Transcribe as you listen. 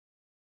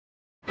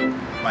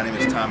My name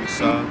is Tommy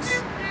Suggs,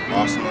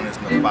 also known as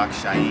Nafak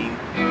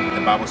Chayyim.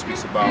 The Bible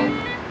speaks about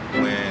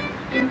when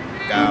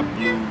God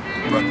blew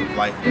the breath of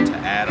life into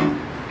Adam.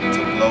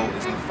 To blow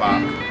is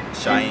Nafak,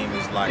 Chayyim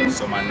is life,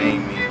 so my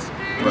name means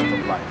breath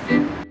of life.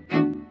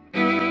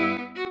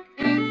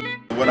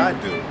 What I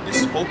do is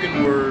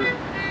spoken word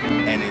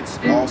and it's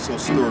also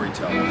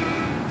storytelling.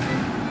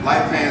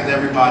 Life hands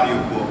everybody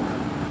a book,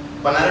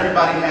 but not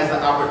everybody has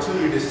the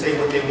opportunity to say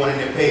what they want in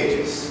their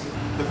pages.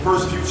 The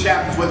first few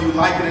chapters, whether you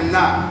like it or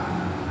not.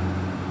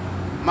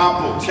 My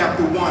book,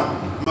 chapter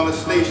 1,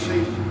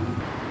 molestation.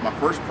 My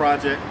first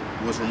project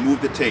was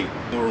Remove the Tape.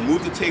 So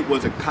Remove the Tape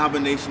was a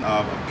combination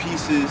of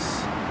pieces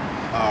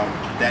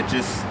that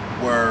just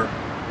were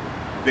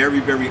very,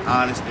 very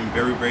honest and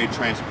very, very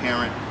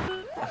transparent.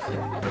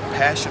 The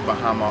passion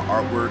behind my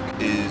artwork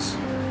is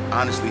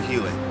honestly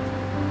healing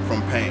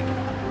from pain.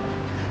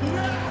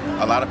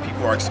 A lot of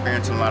people are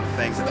experiencing a lot of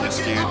things that they're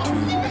scared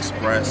to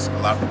express. A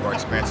lot of people are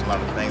experiencing a lot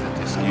of things that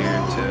they're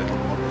scared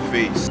to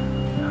face.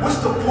 What's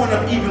the point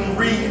of even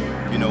reading?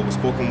 You know, with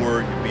spoken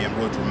word, you're being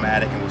real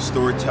dramatic, and with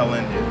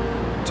storytelling,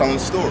 you're telling a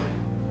story.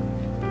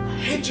 I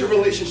hate your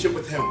relationship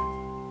with him.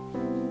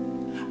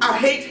 I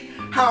hate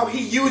how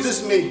he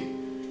uses me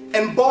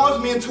and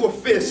balls me into a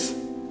fist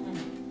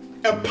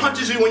and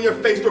punches you in your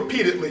face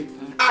repeatedly.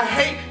 I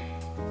hate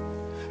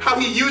how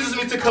he uses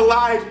me to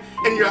collide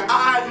in your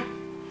eye,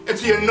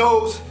 into your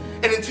nose,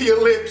 and into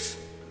your lips,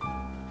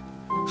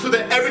 so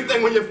that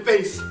everything on your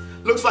face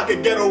looks like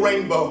a ghetto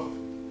rainbow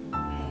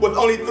with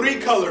only 3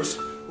 colors,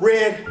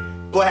 red,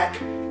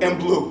 black, and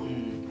blue.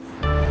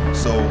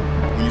 So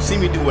when you see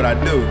me do what I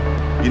do,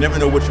 you never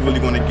know what you're really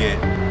going to get,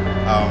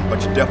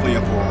 but you're definitely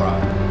in for a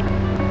ride.